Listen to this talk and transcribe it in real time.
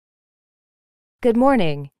Good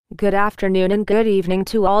morning, good afternoon and good evening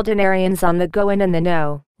to all Dinarians on the go and in the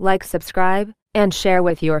know. Like, subscribe, and share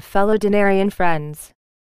with your fellow Dinarian friends.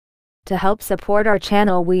 To help support our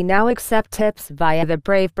channel, we now accept tips via the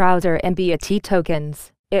Brave browser and BAT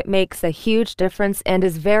tokens. It makes a huge difference and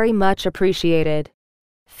is very much appreciated.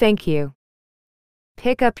 Thank you.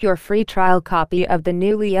 Pick up your free trial copy of the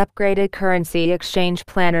newly upgraded Currency Exchange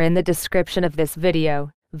Planner in the description of this video.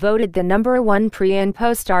 Voted the #1 pre- and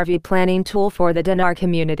post-RV planning tool for the dinar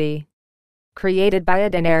community. Created by a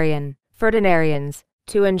Dinarian, for Dinarians,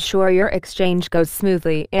 to ensure your exchange goes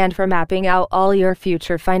smoothly and for mapping out all your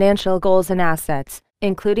future financial goals and assets,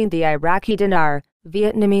 including the Iraqi dinar,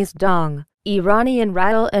 Vietnamese dong, Iranian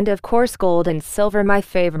rial and of course gold and silver, my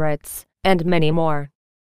favorites, and many more.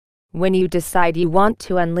 When you decide you want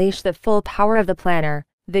to unleash the full power of the planner,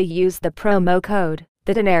 use the promo code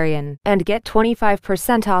the Dinarian and get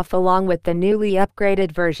 25% off along with the newly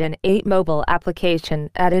upgraded version 8 mobile application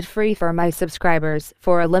added free for my subscribers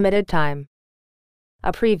for a limited time.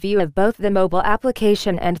 A preview of both the mobile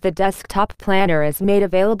application and the desktop planner is made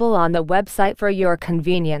available on the website for your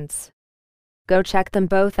convenience. Go check them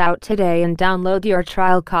both out today and download your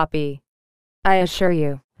trial copy. I assure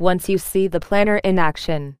you, once you see the planner in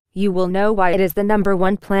action, you will know why it is the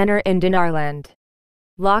 #1 planner in Dinarland.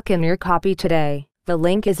 Lock in your copy today. The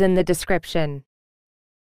link is in the description.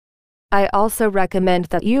 I also recommend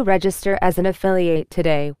that you register as an affiliate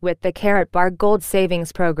today with the Karat Gold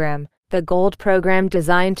Savings Program, the gold program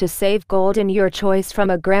designed to save gold in your choice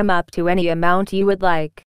from a gram up to any amount you would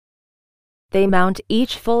like. They mount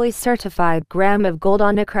each fully certified gram of gold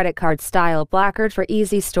on a credit card style placard for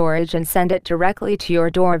easy storage and send it directly to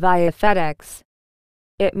your door via FedEx.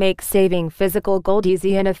 It makes saving physical gold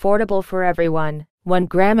easy and affordable for everyone, 1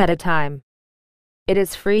 gram at a time. It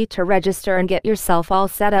is free to register and get yourself all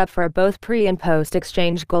set up for both pre- and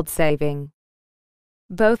post-exchange gold saving.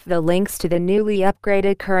 Both the links to the newly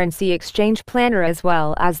upgraded Currency Exchange Planner as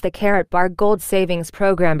well as the Karat Gold Savings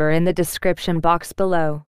Program are in the description box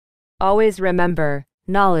below. Always remember,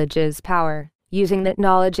 knowledge is power. Using that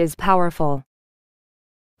knowledge is powerful.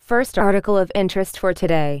 First article of interest for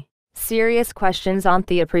today. Serious questions on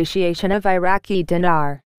the appreciation of Iraqi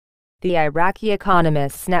dinar. The Iraqi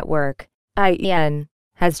Economists Network, IEN,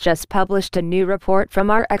 has just published a new report from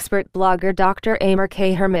our expert blogger Dr.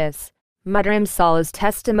 IRAQI Hermes, Madrim Salihs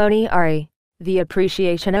testimony IRAQI. The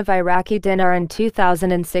appreciation of Iraqi dinar in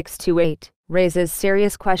 2006-8 raises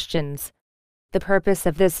serious questions. The purpose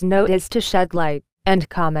of this note is to shed light and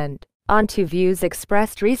comment on 2 views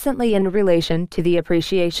expressed recently in relation to the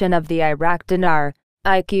appreciation of the Iraq dinar,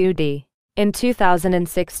 IQD, in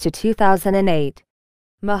 2006-2008.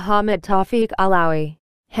 Mohammed Tawfiq Alawi,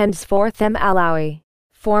 henceforth Alawi,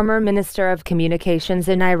 former Minister of Communications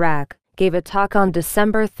in Iraq, gave a talk on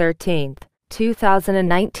December 13,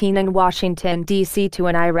 2019 in Washington, D.C. to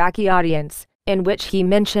an Iraqi audience, in which he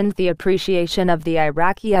mentioned the appreciation of the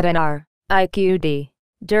Iraqi dinar, IQD,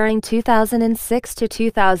 during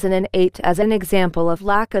 2006-2008 as an example of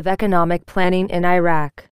lack of economic planning in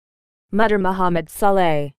Iraq. Mudr Mohammed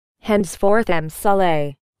Saleh, henceforth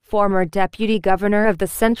Saleh, former Deputy Governor of the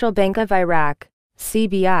Central Bank of Iraq,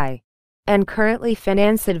 CBI, and currently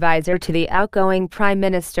finance advisor to the outgoing Prime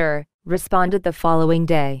Minister, responded the following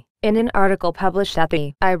day, in an article published at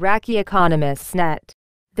the Iraqi Economists Net.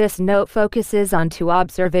 This note focuses on 2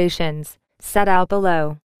 observations, set out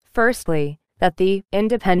below. Firstly, that the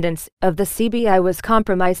independence of the CBI was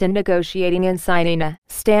compromised in negotiating and signing a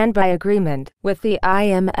standby agreement with the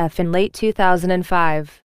IMF in late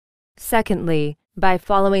 2005. Secondly, by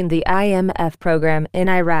following the IMF program in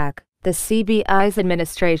Iraq, the CBI's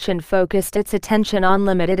administration focused its attention on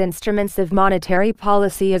limited instruments of monetary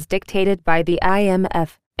policy as dictated by the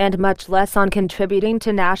IMF, and much less on contributing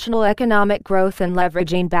to national economic growth and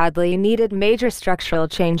leveraging badly needed major structural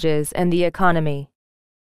changes in the economy.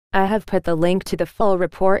 I have put the link to the full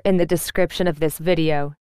report in the description of this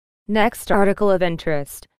video. Next article of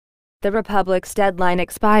interest. The Republic's deadline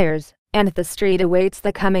expires, and the street awaits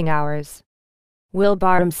the coming hours. Will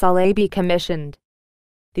Barham Saleh be commissioned?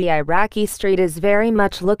 The Iraqi street is very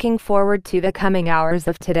much looking forward to the coming hours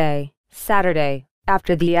of today, Saturday,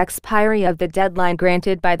 after the expiry of the deadline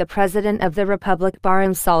granted by the President of the Republic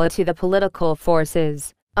Barham Saleh to the political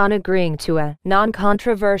forces, on agreeing to a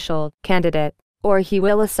non-controversial candidate, or he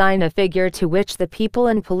will assign a figure to which the people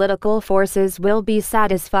and political forces will be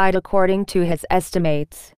satisfied according to his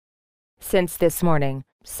estimates. Since this morning,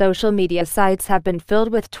 social media sites have been filled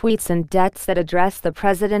with tweets and deets that address the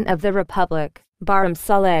President of the Republic, Barham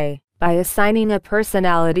Saleh, by assigning a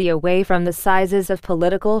personality away from the sizes of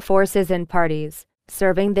political forces and parties,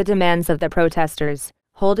 serving the demands of the protesters,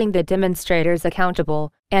 holding the demonstrators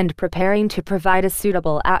accountable, and preparing to provide a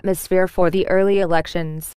suitable atmosphere for the early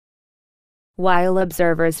elections. While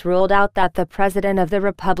observers ruled out that the President of the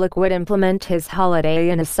Republic would implement his holiday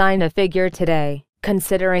and assign a figure today,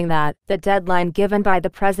 considering that the deadline given by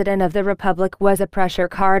the President of the Republic was a pressure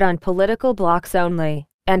card on political blocs only,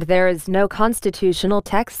 and there is no constitutional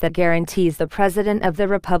text that guarantees the President of the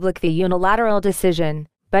Republic the unilateral decision,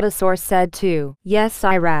 but a source said to Yes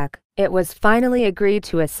Iraq, it was finally agreed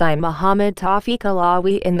to assign Mohammed Tawfiq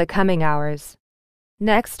Alawi in the coming hours.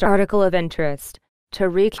 Next article of interest.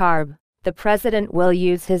 Tariq Harb, the President will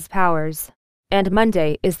use his powers. And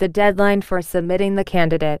Monday is the deadline for submitting the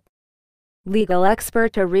candidate. Legal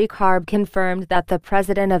expert Tariq Harb confirmed that the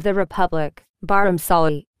President of the Republic, Barham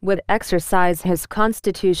Salih, would exercise his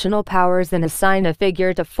constitutional powers and assign a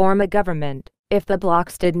figure to form a government, if the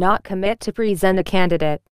blocs did not commit to present a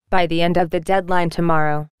candidate, by the end of the deadline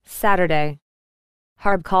tomorrow, Saturday.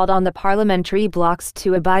 Harb called on the parliamentary blocs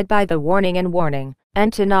to abide by the warning,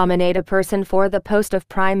 and to nominate a person for the post of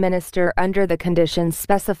Prime Minister under the conditions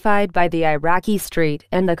specified by the IRAQI Street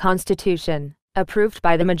and the Constitution, approved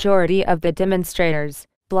by the majority of the demonstrators,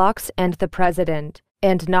 blocs and the President,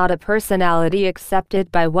 and not a personality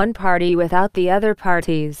accepted by one party without the other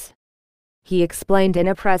parties. He explained in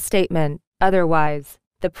a press statement, otherwise,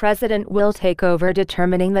 the President will take over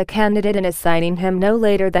determining the candidate and assigning him no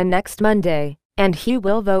later than next Monday, and he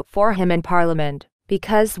will vote for him in Parliament,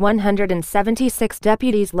 because 176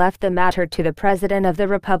 deputies left the matter to the President of the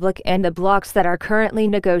Republic, and the blocs that are currently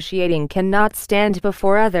negotiating cannot stand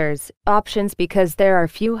before others' options because there are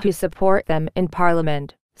few who support them in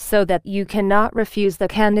Parliament, so that you cannot refuse the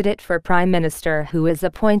candidate for Prime Minister who is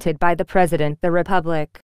appointed by the President of the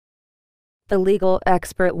Republic. The legal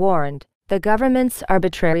expert warned, the government's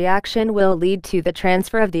arbitrary action will lead to the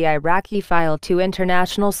transfer of the IRAQI file to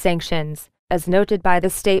international sanctions, as noted by the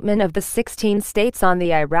statement of the 16 states on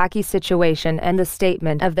the Iraqi situation and the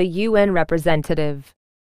statement of the UN representative.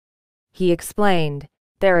 He explained,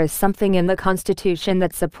 there is something in the Constitution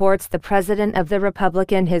that supports the President of the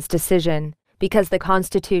Republic in his decision, because the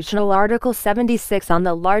constitutional Article 76 on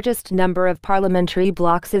the largest number of parliamentary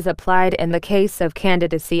blocs is applied in the case of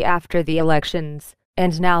candidacy after the elections,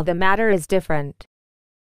 and now the matter is different.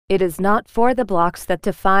 It is not for the blocs that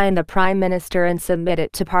define the Prime Minister and submit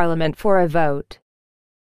it to Parliament for a vote.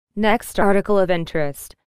 Next article of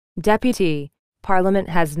interest. Deputy, Parliament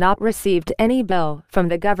has not received any bill from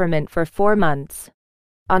the government for 4 months.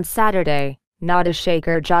 On Saturday, Nada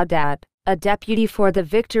Shaker Jadat, a deputy for the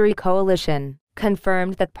Victory Coalition,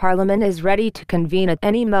 confirmed that Parliament is ready to convene at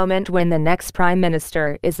any moment when the next Prime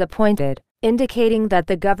Minister is appointed, indicating that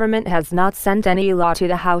the government has not sent any law to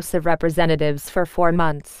the House of Representatives for 4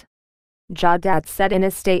 months. Jadat said in a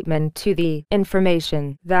statement to the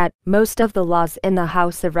Information that most of the laws in the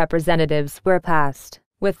House of Representatives were passed,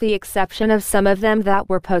 with the exception of some of them that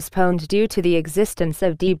were postponed due to the existence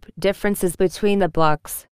of deep differences between the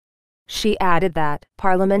blocs. She added that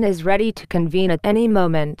Parliament is ready to convene at any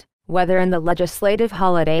moment, whether in the legislative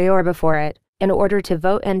holiday or before it, in order to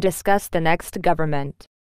vote and discuss the next government.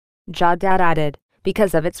 Jadat added,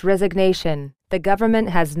 because of its resignation, the government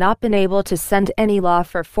has not been able to send any law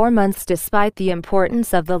for 4 months despite the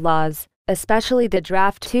importance of the laws, especially the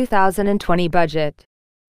draft 2020 budget.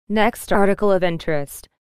 Next article of interest.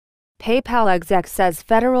 PayPal exec says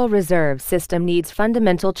Federal Reserve System needs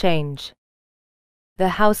fundamental change. The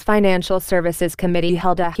House Financial Services Committee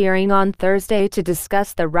held a hearing on Thursday to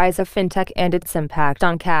discuss the rise of fintech and its impact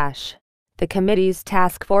on cash. The committee's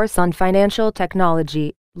task force on financial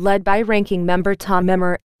technology, led by ranking member Tom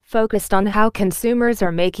Emmer, focused on how consumers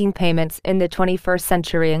are making payments in the 21st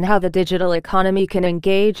century and how the digital economy can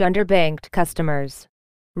engage underbanked customers.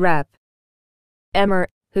 Rep. Emmer,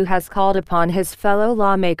 who has called upon his fellow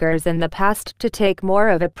lawmakers in the past to take more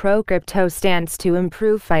of a pro-crypto stance to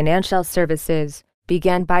improve financial services,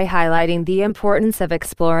 began by highlighting the importance of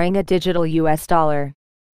exploring a digital US dollar.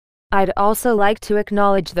 I'd also like to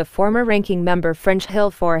acknowledge the former ranking member French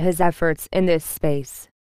Hill for his efforts in this space.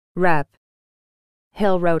 Rep.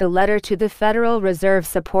 Hill wrote a letter to the Federal Reserve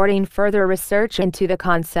supporting further research into the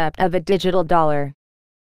concept of a digital dollar.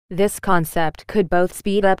 This concept could both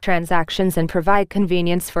speed up transactions and provide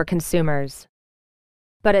convenience for consumers.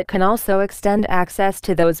 But it can also extend access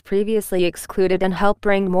to those previously excluded and help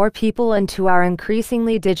bring more people into our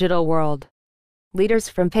increasingly digital world. Leaders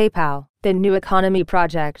from PayPal, the New Economy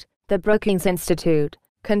Project, the Brookings Institute,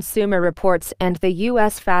 Consumer Reports and the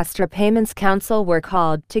U.S. Faster Payments Council were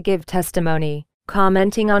called to give testimony,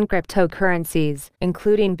 commenting on cryptocurrencies,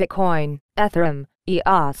 including Bitcoin, Ethereum,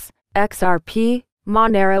 EOS, XRP,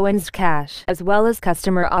 Monero and Cash, as well as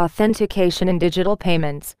customer authentication and digital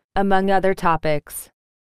payments, among other topics.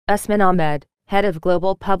 Usman Ahmed, head of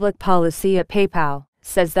global public policy at PayPal,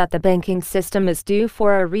 says that the banking system is due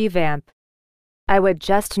for a revamp. I would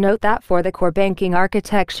just note that for the core banking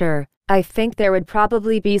architecture, I think there would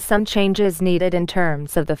probably be some changes needed in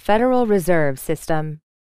terms of the Federal Reserve System.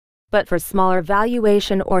 But for smaller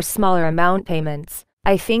valuation or smaller amount payments,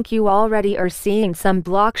 I think you already are seeing some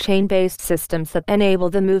blockchain-based systems that enable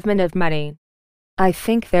the movement of money. I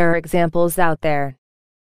think there are examples out there.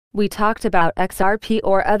 We talked about XRP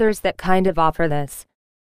or others that kind of offer this.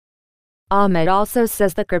 Ahmed also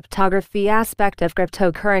says the cryptography aspect of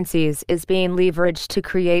cryptocurrencies is being leveraged to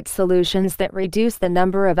create solutions that reduce the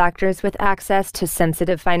number of actors with access to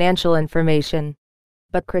sensitive financial information.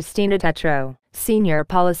 But Christina Tetro, Senior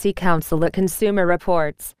Policy Counsel at Consumer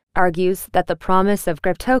Reports, argues that the promise of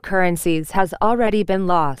cryptocurrencies has already been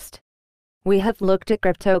lost. We have looked at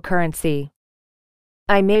cryptocurrency.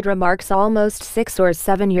 I made remarks almost 6 or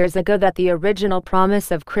 7 years ago that the original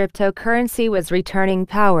promise of cryptocurrency was returning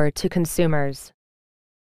power to consumers.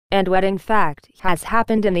 And what in fact has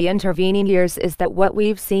happened in the intervening years is that what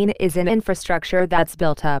we've seen is an infrastructure that's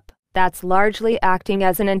built up, that's largely acting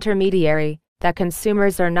as an intermediary, that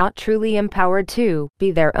consumers are not truly empowered to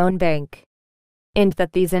be their own bank. And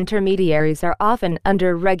that these intermediaries are often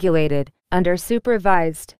under-regulated,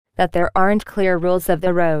 under-supervised, that there aren't clear rules of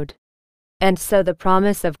the road. And so the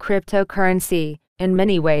promise of cryptocurrency, in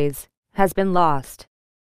many ways, has been lost.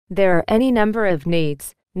 There are any number of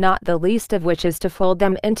needs, not the least of which is to fold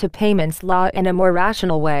them into payments law in a more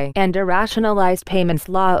rational way and a rationalized payments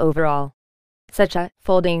law overall. Such a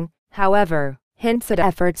folding, however, hints at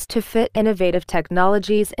efforts to fit innovative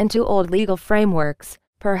technologies into old legal frameworks,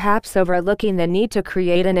 perhaps overlooking the need to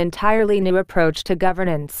create an entirely new approach to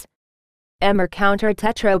governance. Emmer countered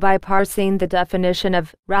Tetro by parsing the definition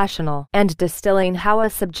of rational and distilling how a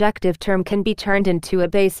subjective term can be turned into a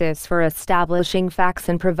basis for establishing facts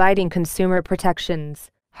and providing consumer protections,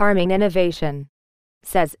 harming innovation.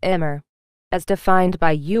 Says Emmer. As defined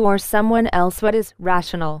by you or someone else, what is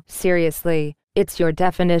rational? Seriously, it's your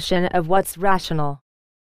definition of what's rational.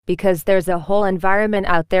 Because there's a whole environment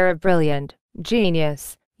out there of brilliant,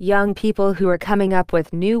 genius, young people who are coming up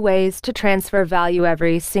with new ways to transfer value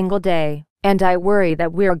every single day. And I worry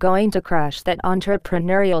that we're going to crush that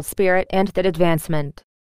entrepreneurial spirit and that advancement.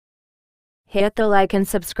 Hit the like and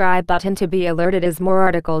subscribe button to be alerted as more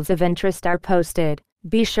articles of interest are posted.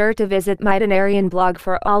 Be sure to visit my Dinarian blog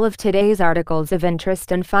for all of today's articles of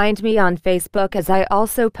interest and find me on Facebook as I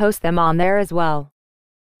also post them on there as well.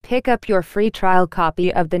 Pick up your free trial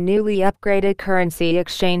copy of the newly upgraded Currency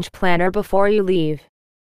Exchange Planner before you leave.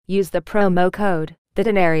 Use the promo code the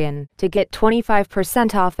Dinarian to get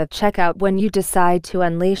 25% off at checkout when you decide to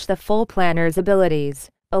unleash the full planner's abilities,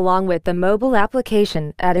 along with the mobile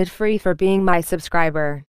application added free for being my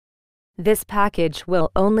subscriber. This package will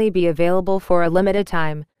only be available for a limited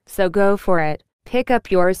time, so go for it. Pick up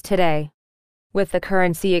yours today. With the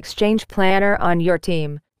Currency Exchange Planner on your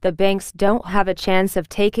team, the banks don't have a chance of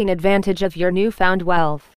taking advantage of your newfound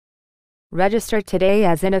wealth. Register today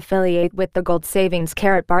as an affiliate with the Gold Savings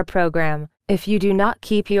Carrot Bar program. If you do not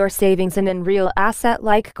keep your savings in a real asset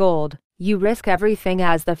like gold, you risk everything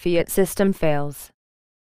as the fiat system fails.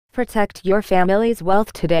 Protect your family's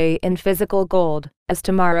wealth today in physical gold, as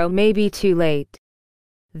tomorrow may be too late.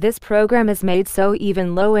 This program is made so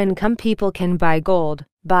even low-income people can buy gold,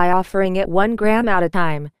 by offering it 1 gram at a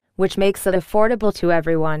time, which makes it affordable to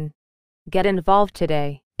everyone. Get involved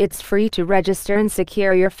today. It's free to register and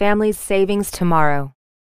secure your family's savings tomorrow.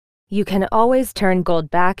 You can always turn gold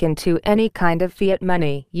back into any kind of fiat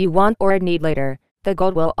money you want or need later. The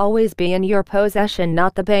gold will always be in your possession,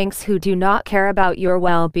 not the banks who do not care about your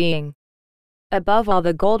well-being. Above all,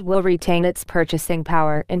 the gold will retain its purchasing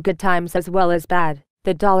power in good times as well as bad.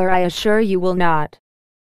 The dollar, I assure you, will not.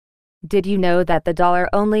 Did you know that the dollar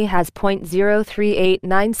only has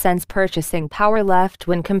 0.0389 cents purchasing power left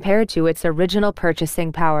when compared to its original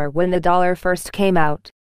purchasing power when the dollar first came out?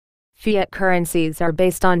 Fiat currencies are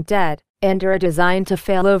based on debt, and are designed to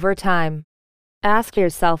fail over time. Ask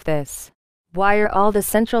yourself this. Why are all the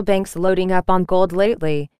central banks loading up on gold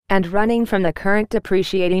lately, and running from the current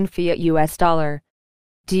depreciating fiat US dollar?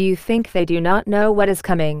 Do you think they do not know what is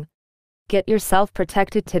coming? Get yourself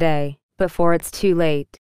protected today, before it's too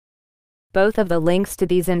late. Both of the links to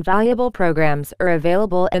these invaluable programs are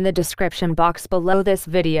available in the description box below this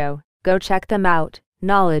video. Go check them out.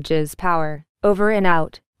 Knowledge is power. Over and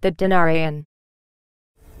out. The Dinarian.